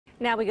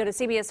Now we go to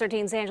CBS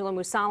 13's Angela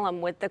Musalam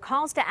with the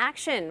calls to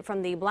action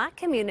from the black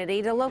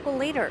community to local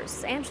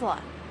leaders.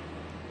 Angela.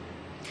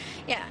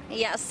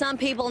 Yeah. Some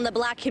people in the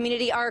black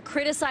community are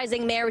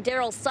criticizing Mayor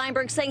Darrell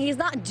Steinberg, saying he's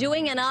not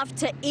doing enough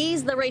to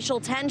ease the racial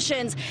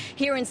tensions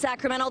here in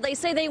Sacramento. They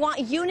say they want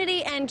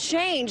unity and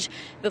change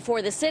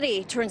before the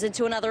city turns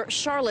into another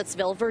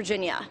Charlottesville,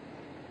 Virginia.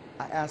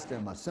 I asked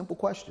them a simple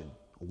question.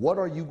 What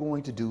are you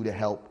going to do to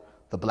help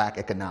the black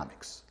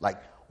economics?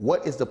 Like,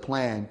 what is the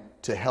plan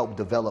to help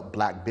develop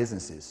black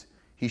businesses?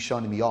 He's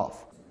shunning me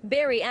off.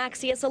 Barry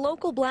Axius, a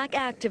local black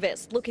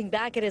activist, looking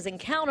back at his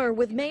encounter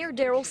with Mayor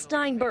Darrell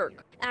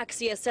Steinberg.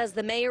 Axius says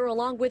the mayor,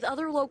 along with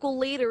other local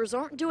leaders,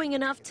 aren't doing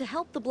enough to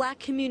help the black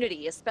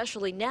community,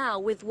 especially now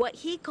with what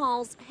he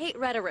calls hate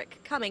rhetoric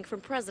coming from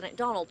President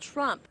Donald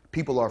Trump.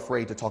 People are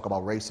afraid to talk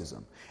about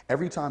racism.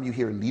 Every time you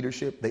hear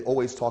leadership, they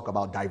always talk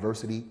about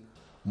diversity,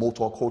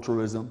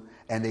 multiculturalism,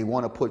 and they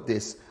want to put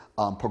this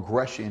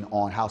progression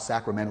on how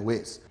Sacramento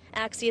is.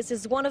 Axius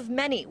is one of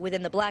many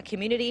within the black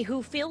community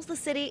who feels the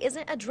city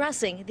isn't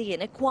addressing the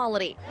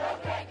inequality.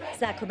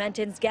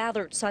 Sacramentans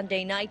gathered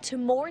Sunday night to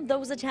mourn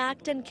those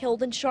attacked and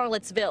killed in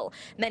Charlottesville.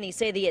 Many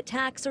say the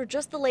attacks are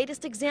just the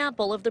latest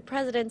example of the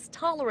president's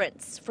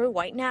tolerance for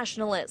white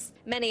nationalists.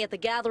 Many at the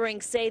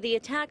gathering say the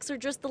attacks are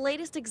just the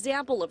latest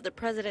example of the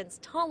president's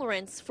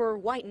tolerance for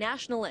white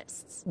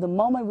nationalists. The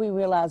moment we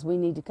realize we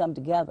need to come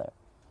together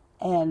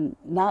and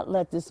not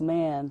let this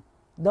man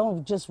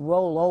don't just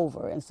roll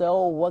over and say,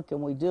 oh, what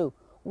can we do?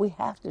 We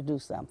have to do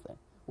something.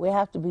 We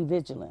have to be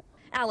vigilant.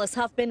 Alice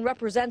Huffman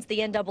represents the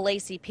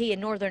NAACP in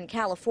Northern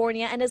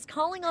California and is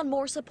calling on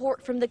more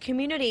support from the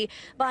community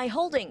by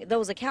holding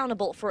those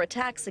accountable for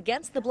attacks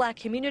against the black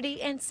community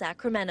in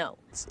Sacramento.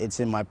 It's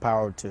in my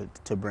power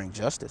to bring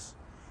justice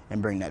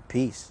and bring that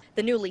peace.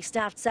 The newly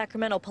staffed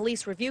Sacramento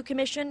Police Review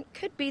Commission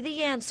could be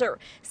the answer.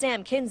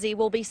 Sam Kinsey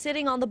will be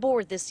sitting on the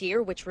board this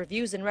year, which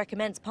reviews and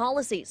recommends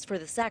policies for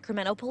the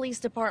Sacramento Police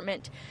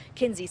Department.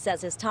 Kinsey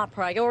says his top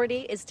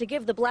priority is to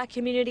give the black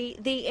community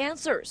the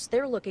answers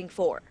they're looking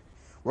for.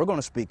 We're going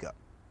to speak up.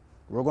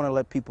 We're going to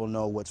let people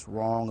know what's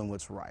wrong and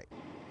what's right.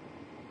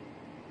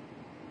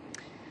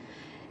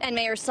 And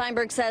Mayor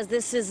Steinberg says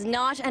this is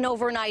not an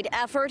overnight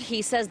effort.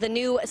 He says the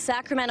new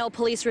Sacramento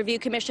Police Review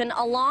Commission,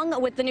 along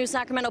with the new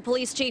Sacramento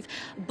Police Chief,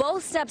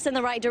 both steps in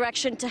the right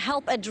direction to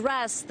help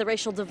address the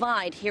racial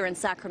divide here in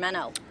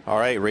Sacramento. All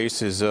right,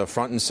 race is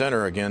front and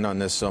center again on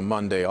this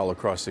Monday all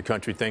across the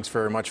country. Thanks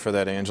very much for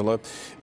that, Angela.